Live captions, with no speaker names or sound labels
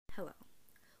Hello,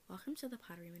 welcome to the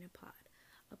Pottery Minute Pod,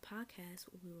 a podcast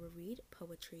where we will read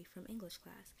poetry from English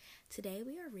class. Today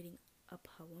we are reading a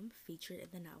poem featured in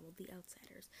the novel The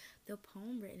Outsiders. The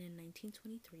poem, written in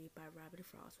 1923 by Robert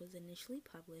Frost, was initially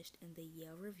published in the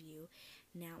Yale Review.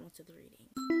 Now onto the reading.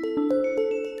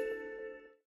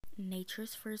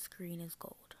 Nature's first green is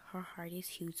gold, her heart is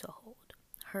huge to hold.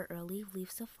 Her early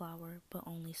leaves to flower, but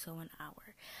only so an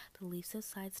hour. The leaf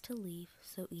subsides to leaf,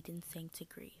 so Eden sank to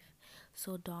grief.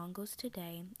 So dawn goes to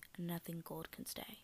day, nothing gold can stay.